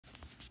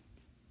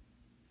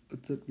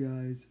What's up,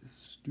 guys?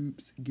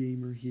 Stoops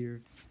Gamer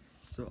here.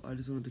 So I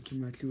just wanted to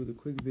come at you with a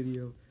quick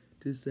video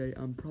to say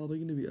I'm probably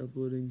going to be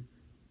uploading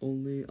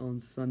only on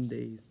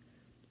Sundays.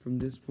 From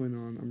this point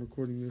on, I'm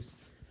recording this,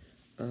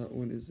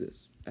 when is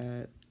this?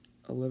 At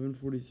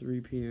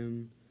 11:43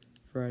 p.m.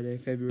 Friday,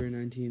 February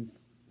 19th,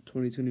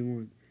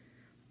 2021.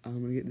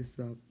 I'm going to get this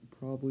up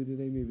probably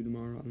today, maybe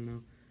tomorrow, I don't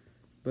know.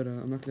 But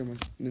I'm not going to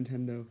have my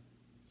Nintendo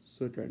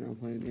Switch right now,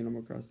 playing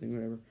Animal Crossing,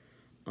 whatever.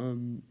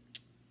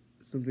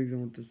 Some things I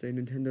want to say.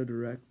 Nintendo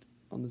Direct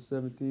on the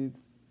 17th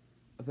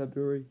of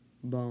February.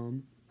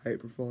 Bomb.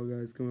 Hype for Fall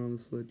Guys coming on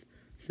the Switch.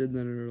 Should have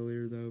done it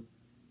earlier, though.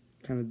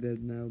 Kind of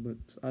dead now, but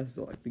I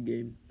still like the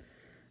game.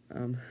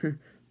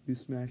 New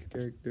Smash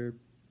character.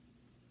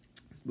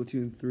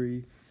 Splatoon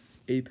 3.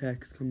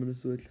 Apex coming to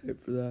Switch.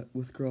 Hype for that.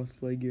 With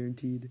crossplay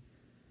guaranteed.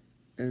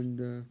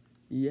 And,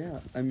 yeah,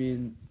 I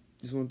mean,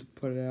 just wanted to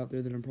put it out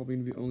there that I'm probably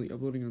going to be only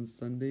uploading on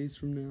Sundays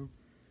from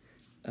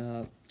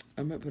now.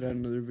 I might put out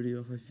another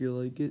video if I feel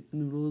like it in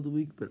the middle of the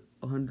week, but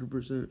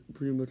 100%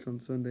 pretty much on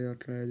Sunday I'll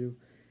try to do.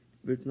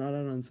 If it's not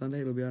out on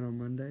Sunday, it'll be out on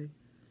Monday.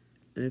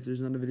 And if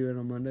there's not a video out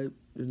on Monday,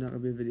 there's not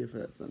going to be a video for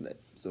that Sunday.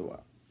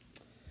 So,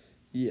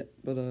 yeah.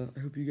 But I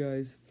hope you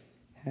guys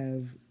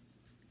have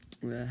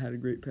had a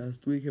great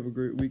past week. Have a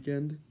great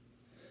weekend.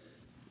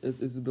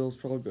 Isabel's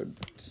probably going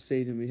to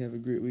say to me, have a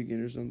great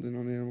weekend or something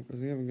on Animal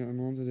Crossing. I haven't gotten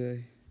on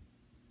today.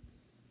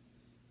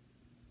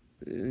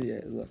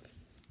 Yeah, look.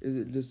 Is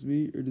it just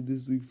me, or did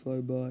this week fly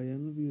by? I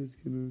don't know if you guys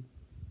can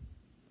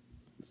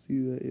see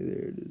that. Yeah,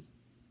 there it is.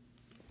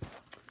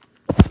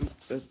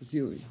 Oops, that's the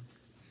ceiling.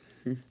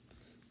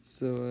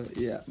 So,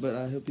 yeah, but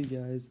I hope you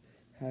guys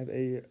have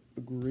a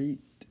great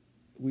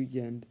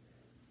weekend.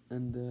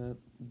 And,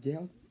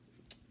 yeah,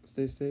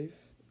 stay safe.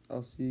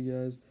 I'll see you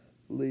guys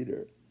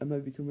later. I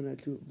might be coming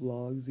at you with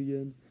vlogs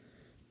again.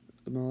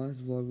 My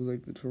last vlog was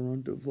like the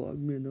Toronto vlog.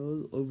 Man, that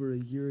was over a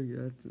year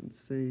ago. That's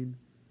insane.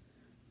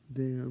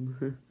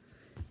 Damn.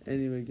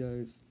 Anyway,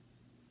 guys,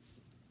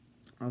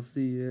 I'll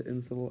see you in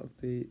this little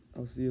update.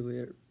 I'll see you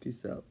later.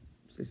 Peace out.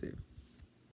 Stay safe.